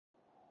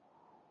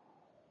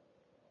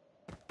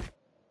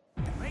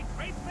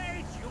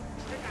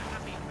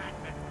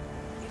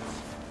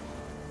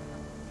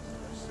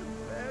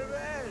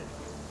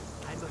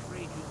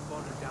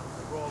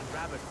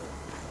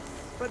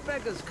But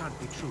beggars can't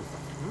be choosers,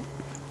 hmm?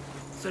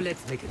 So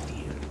let's make a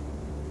deal.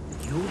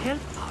 You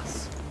help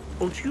us,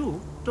 and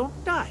you don't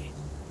die.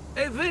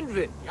 A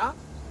win-win, yeah?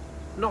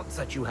 Not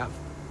that you have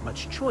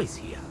much choice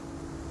here.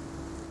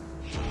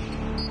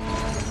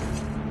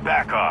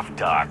 Back off,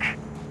 Doc.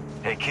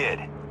 Hey, kid,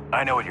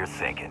 I know what you're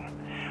thinking.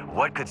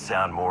 What could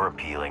sound more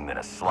appealing than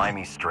a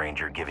slimy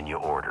stranger giving you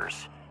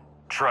orders?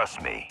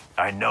 Trust me,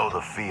 I know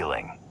the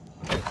feeling.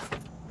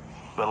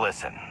 But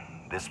listen,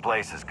 this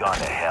place has gone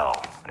to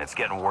hell, and it's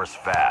getting worse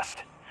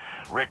fast.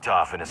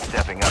 Richtofen is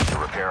stepping up to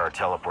repair our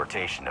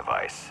teleportation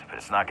device, but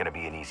it's not going to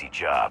be an easy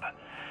job.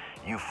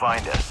 You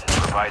find us and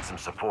provide some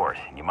support,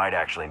 and you might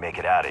actually make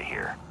it out of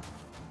here.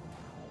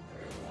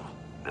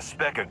 The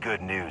speck of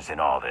good news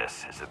in all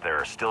this is that there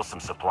are still some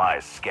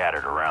supplies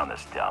scattered around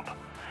this dump.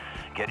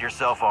 Get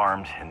yourself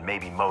armed and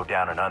maybe mow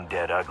down an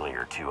undead ugly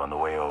or two on the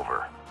way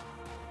over.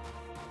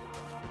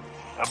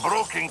 A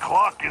broken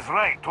clock is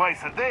right twice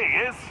a day,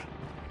 yes?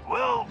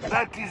 Well,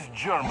 that is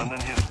German in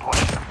his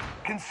plan.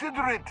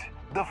 Consider it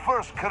the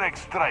first correct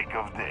strike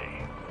of day.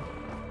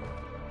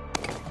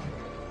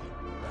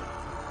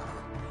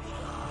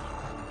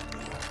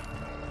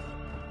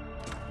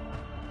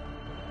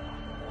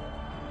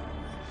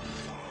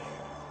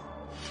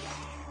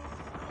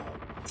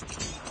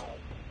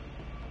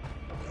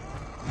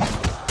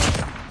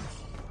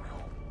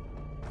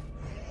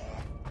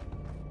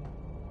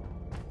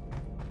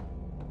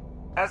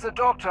 As a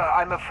doctor,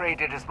 I'm afraid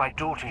it is my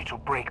duty to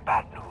break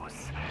bad news.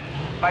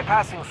 By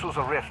passing through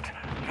the rift,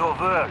 your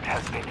world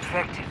has been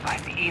affected by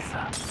the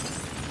ether.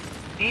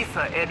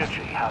 Ether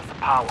energy has the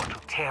power to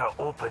tear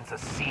open the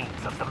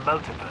seams of the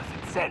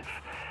multiverse itself,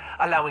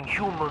 allowing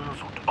humans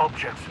and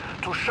objects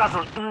to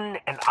shuttle in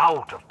and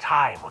out of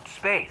time and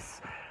space.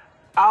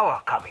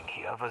 Our coming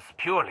here was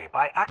purely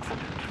by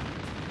accident.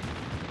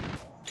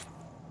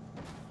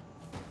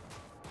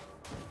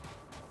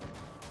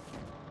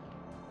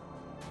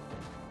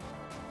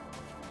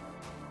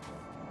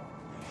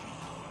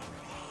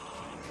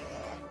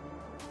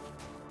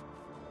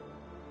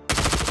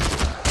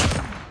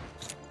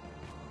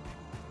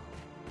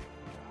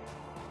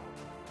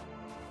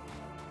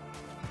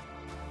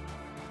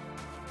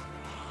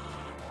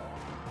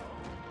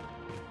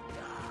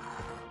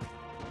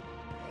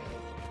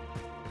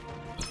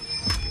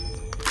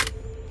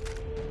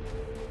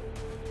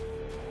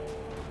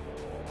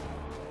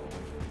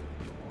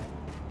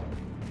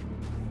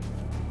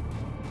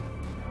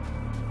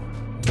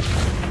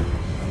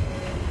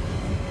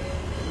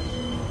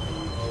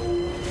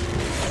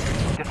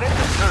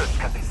 Defensive turrets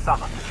can be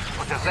summoned,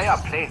 but if they are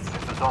placed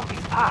as the zombies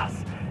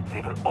pass,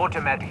 they will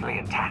automatically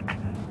attack.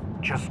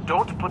 Just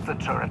don't put the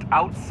turret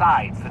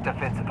outside the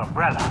defensive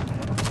umbrella.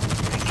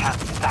 They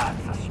can't stand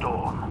the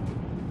storm.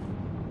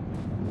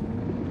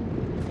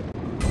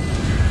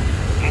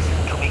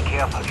 Listen to me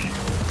carefully.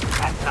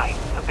 At night,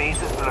 the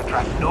bases will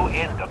attract no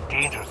end of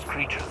dangerous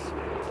creatures.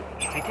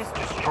 If it is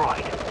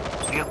destroyed,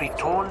 we'll be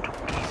torn to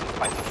pieces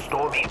by the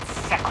storm in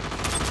seconds.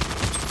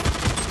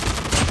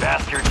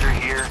 Bastards are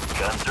here,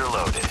 guns are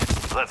loaded.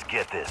 Let's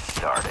get this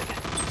started.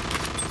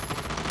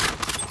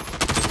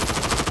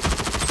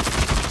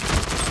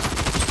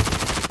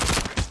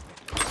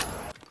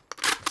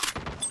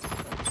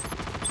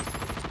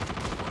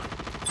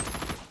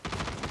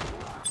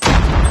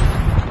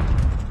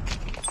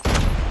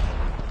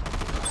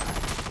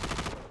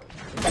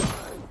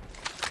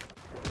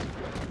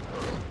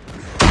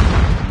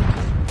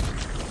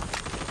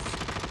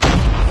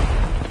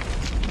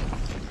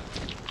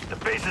 The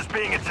base is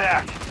being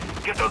attacked.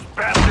 Get those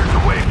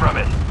bastards away from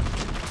it!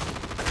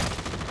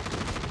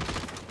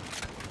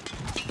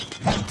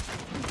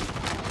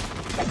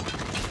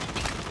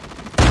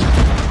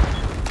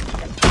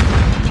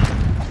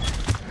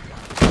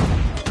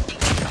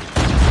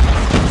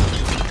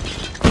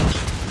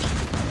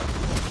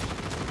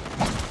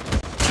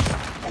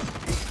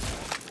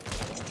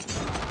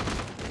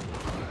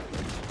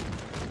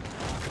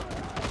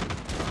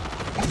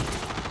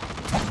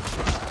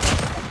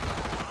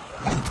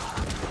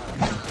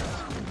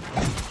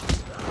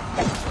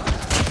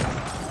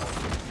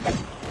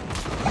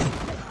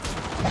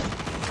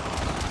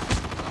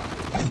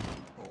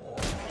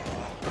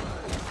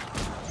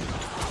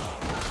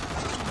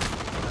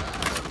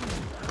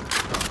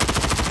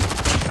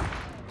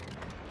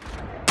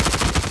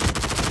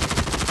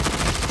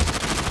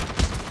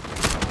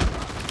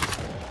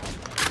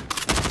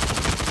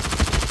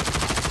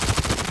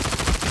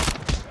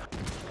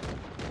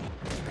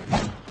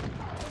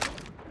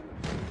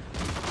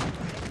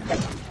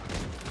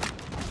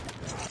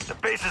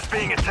 Base is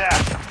being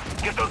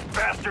attacked. Get those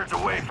bastards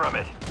away from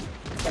it.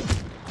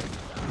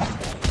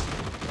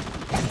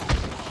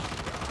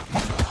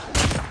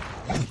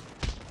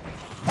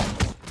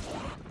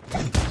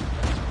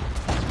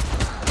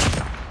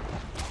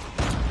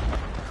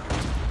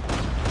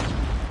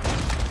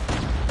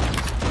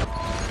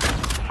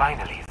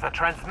 Finally, the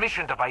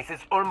transmission device is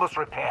almost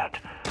repaired.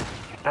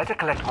 You'd better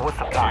collect more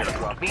supplies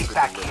and meet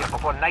back here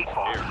before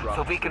nightfall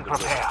so we can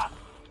prepare.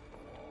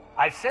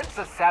 I've sent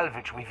the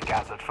salvage we've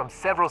gathered from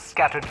several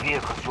scattered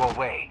vehicles your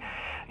way.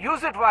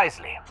 Use it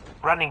wisely.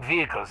 Running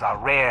vehicles are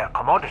rare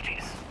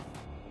commodities.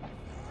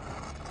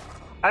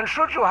 And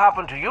should you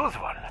happen to use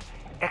one,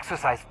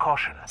 exercise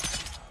caution.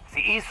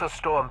 The Ether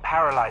storm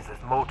paralyzes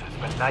motors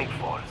when night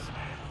falls.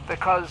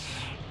 Because,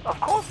 of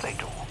course they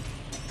do.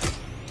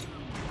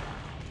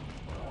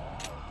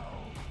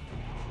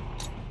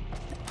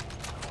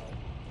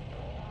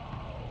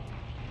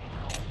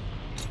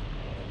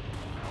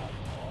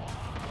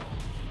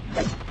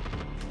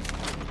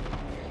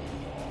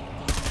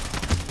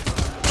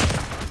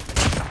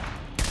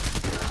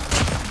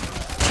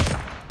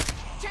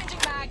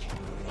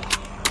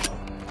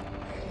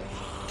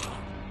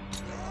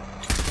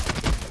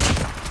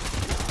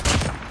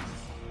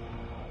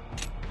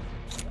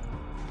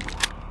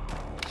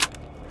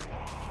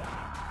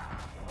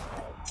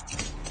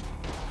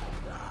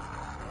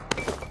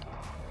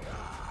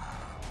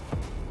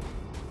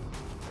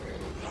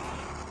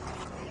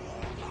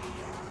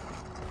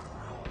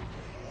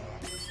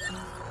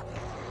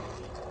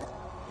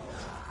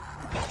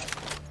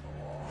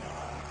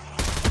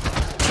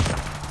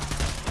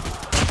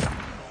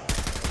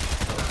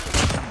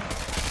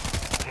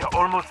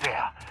 Almost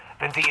there.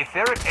 When the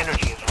etheric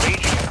energy is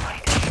raging at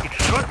night, it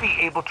should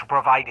be able to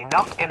provide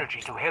enough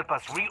energy to help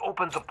us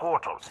reopen the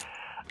portal.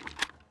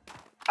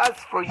 As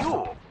for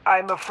you,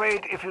 I'm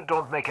afraid if you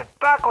don't make it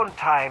back on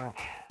time,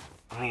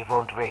 we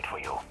won't wait for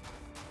you.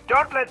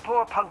 Don't let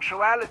poor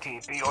punctuality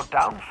be your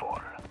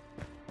downfall.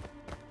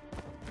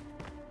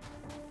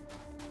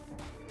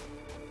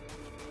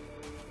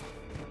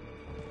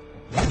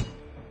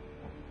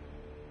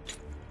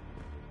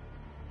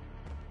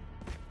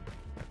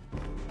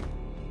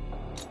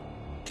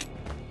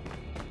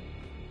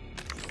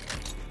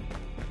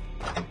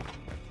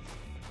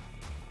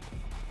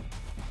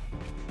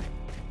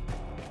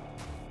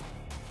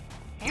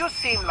 You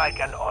seem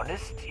like an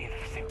honest,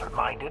 if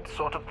simple-minded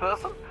sort of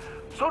person.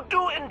 So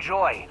do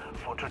enjoy.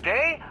 For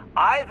today,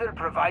 I will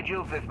provide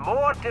you with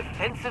more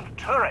defensive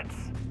turrets.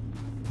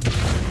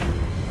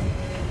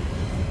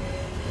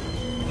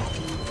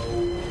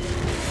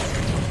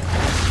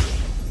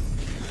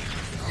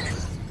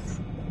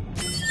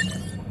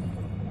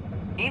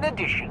 In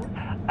addition,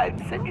 I'm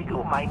sending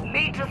you my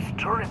latest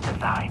turret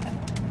design.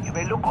 You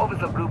may look over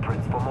the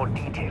blueprints for more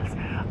details.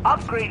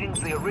 Upgrading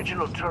the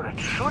original turret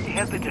should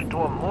help it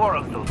endure more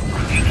of those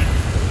creatures.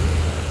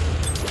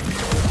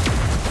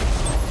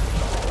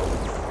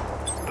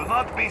 Do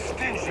not be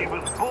stingy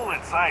with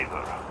bullets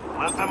either.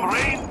 Let them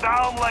rain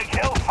down like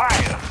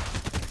hellfire.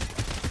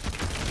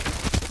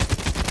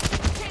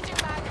 Changing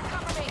mag,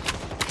 cover me.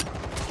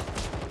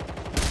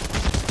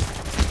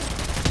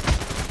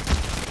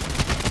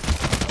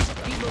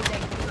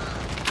 Reloading.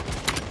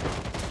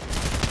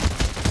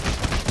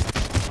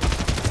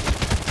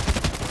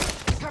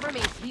 Cover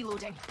me,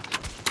 reloading.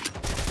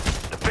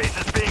 The base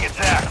is being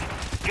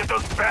attacked. Get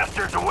those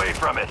bastards away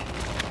from it.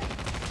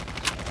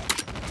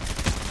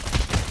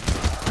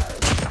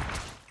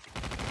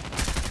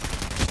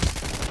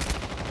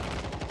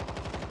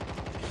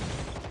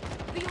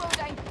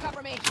 Reloading,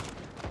 cover me.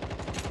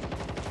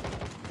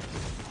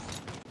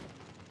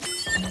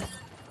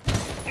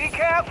 Be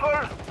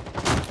careful!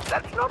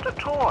 That's not a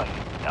toy.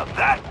 Now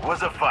that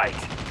was a fight.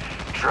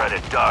 Try to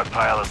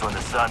dogpile us when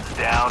the sun's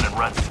down and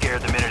run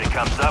scared the minute it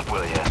comes up,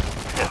 will ya?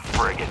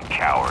 Friggin'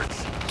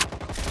 cowards.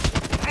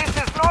 This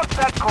is not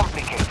that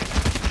complicated.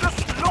 Just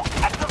look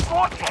at the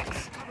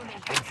vortex.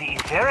 When the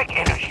etheric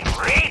energy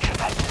rages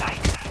at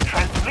night,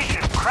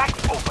 transmission cracks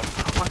open,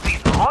 and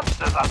these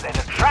monsters are then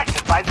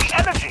attracted by the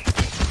energy.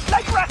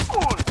 Like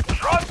raccoons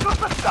drawn to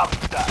the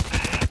dumpster.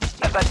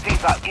 But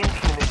these are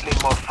infinitely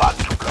more fun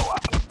to blow up.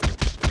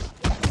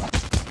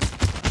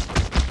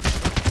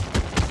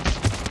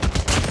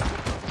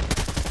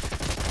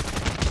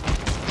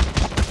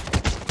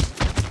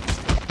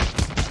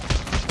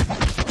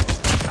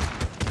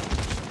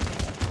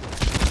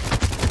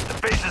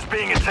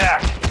 Being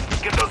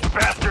attacked. Get those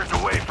bastards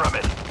away from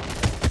it.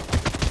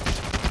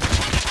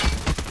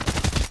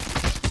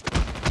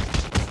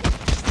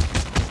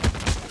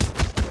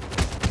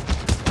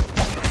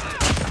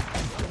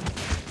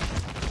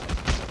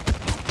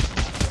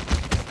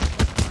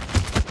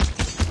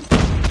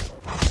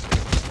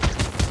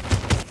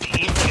 The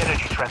ether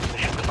energy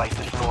transmission device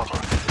is normal.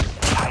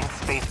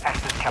 Time-space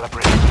axis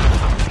calibration is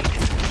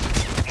completed.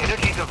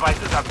 Energy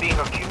devices are being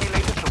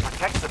accumulated to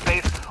protect the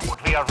base,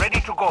 and we are ready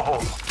to go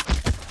home.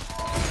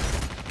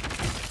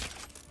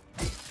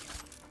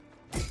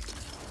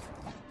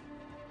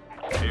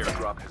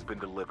 Airdrop has been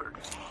delivered.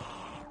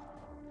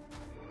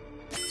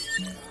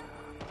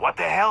 What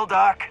the hell,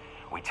 Doc?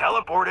 We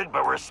teleported,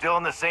 but we're still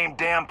in the same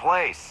damn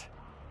place.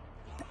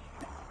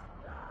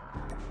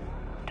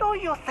 Do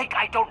you think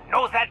I don't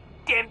know that,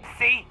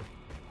 Dempsey?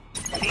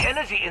 The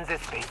energy in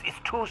this space is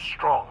too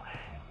strong.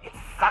 It's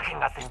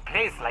sucking us in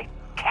place like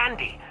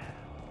candy.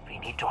 We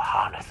need to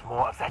harness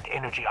more of that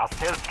energy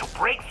ourselves to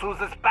break through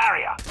this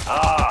barrier.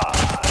 Ah,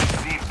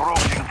 the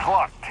broken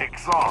clock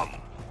ticks on.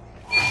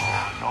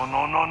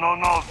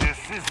 No, this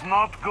is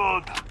not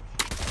good.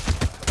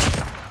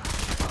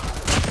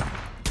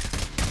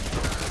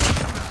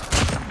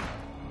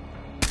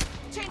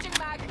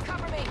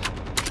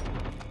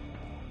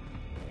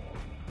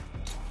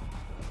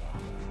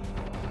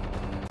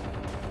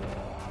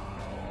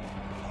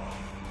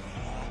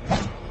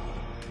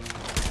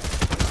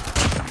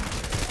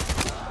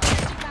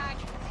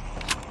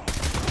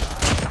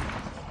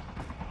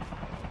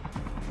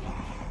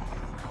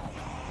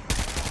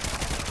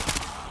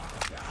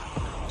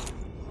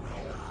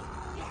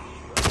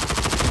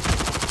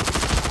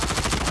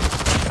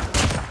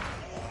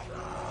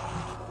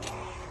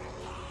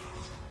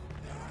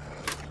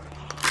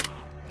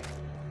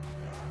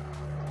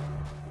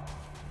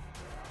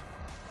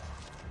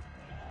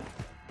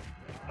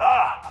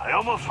 Ah, I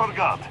almost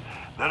forgot.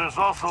 There is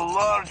also a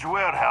large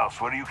warehouse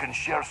where you can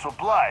share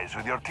supplies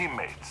with your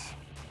teammates.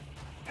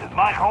 In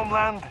my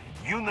homeland,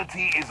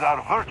 unity is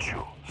our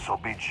virtue, so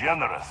be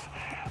generous.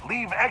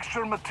 Leave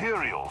extra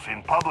materials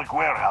in public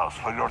warehouse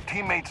for your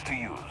teammates to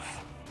use.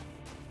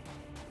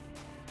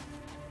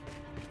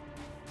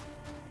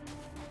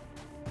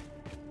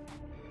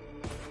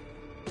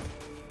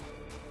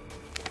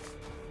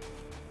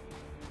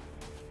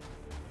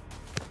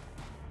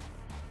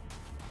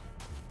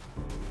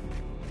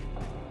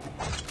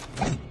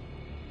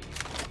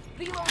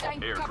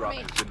 Reloading. Cover Airdrop me.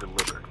 has been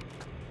delivered.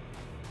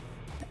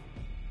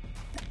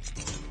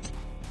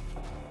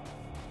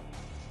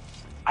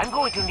 I'm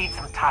going to need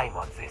some time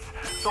on this,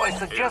 so I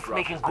suggest Airdrop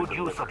making has been good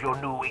use of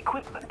delivered. your new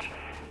equipment.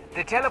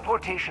 The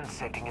teleportation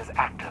setting is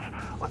active,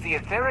 but the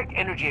etheric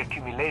energy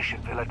accumulation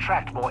will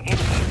attract more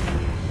enemies.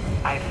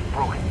 I've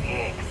broken the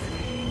eggs.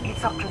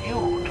 It's up to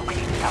you to clean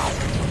it out.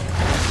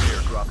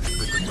 Airdrop has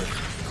been delivered.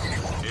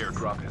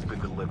 Airdrop has been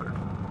delivered.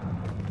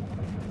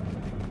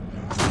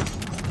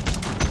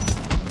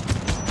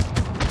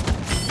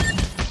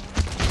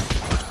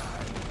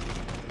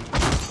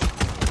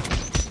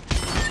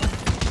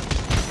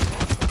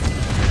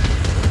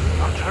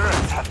 Your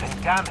turrets have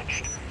been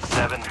damaged.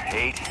 7,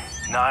 8,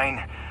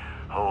 9.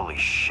 Holy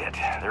shit.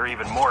 There are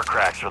even more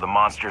cracks for the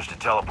monsters to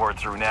teleport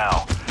through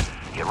now.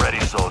 Get ready,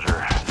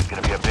 soldier. It's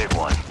gonna be a big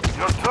one.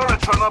 Your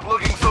turrets are not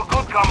looking so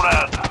good,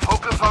 comrade.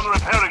 Focus on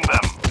repairing them.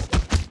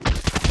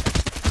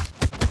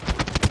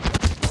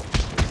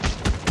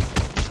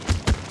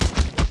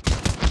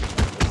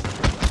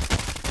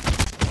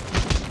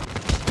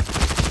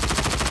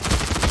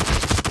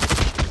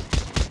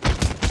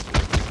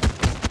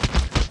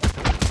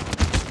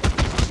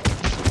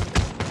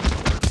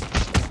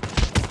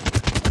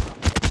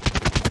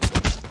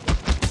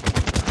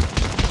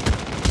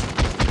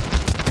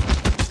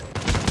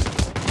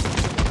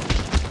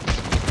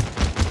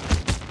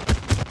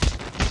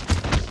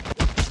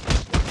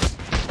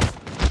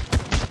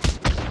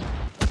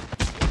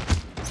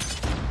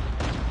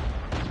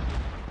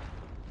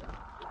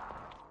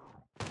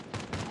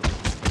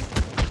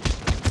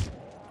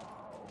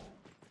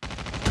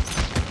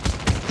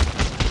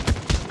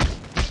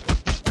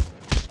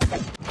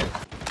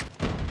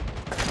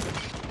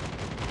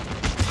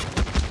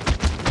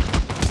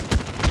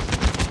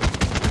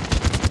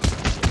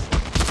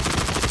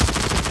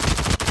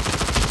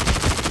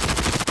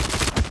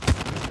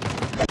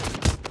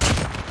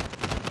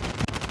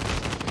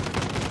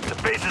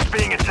 The base is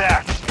being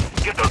attacked.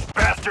 Get those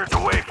bastards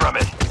away from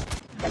it.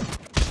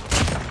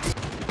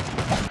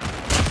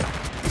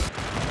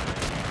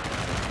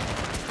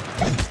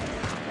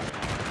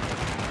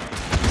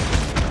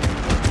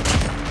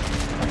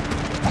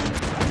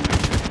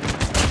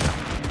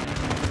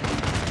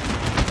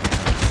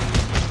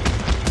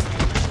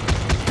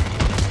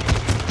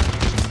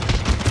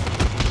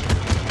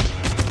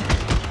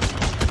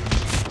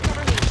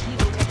 Cover me.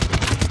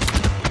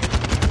 Reloading.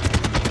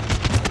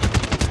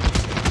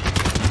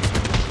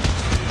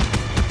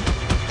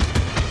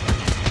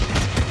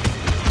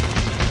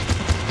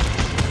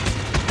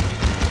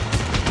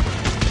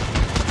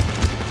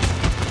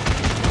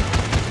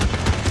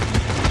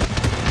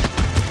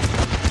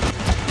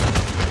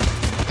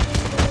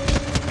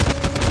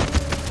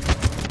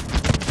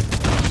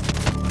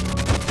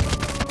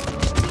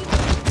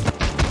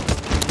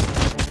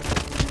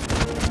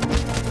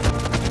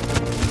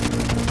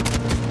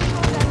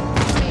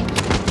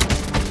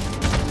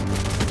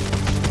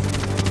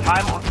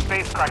 Time on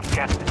spacecraft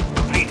scan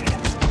completed.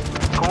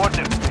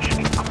 Coordinate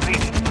positioning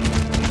completed.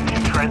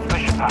 Position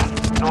transmission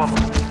path normal.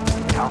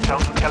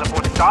 Countdown to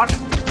teleport start.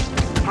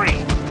 3,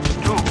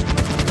 2,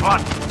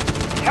 1.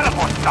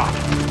 Teleport start.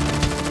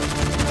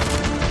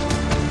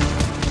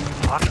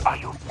 What are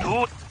you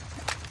doing?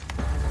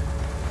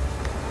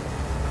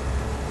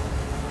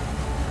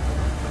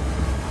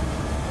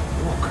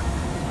 Look,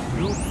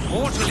 new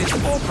portal is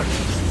open.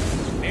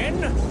 Men,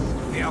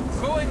 we are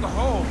going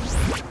home.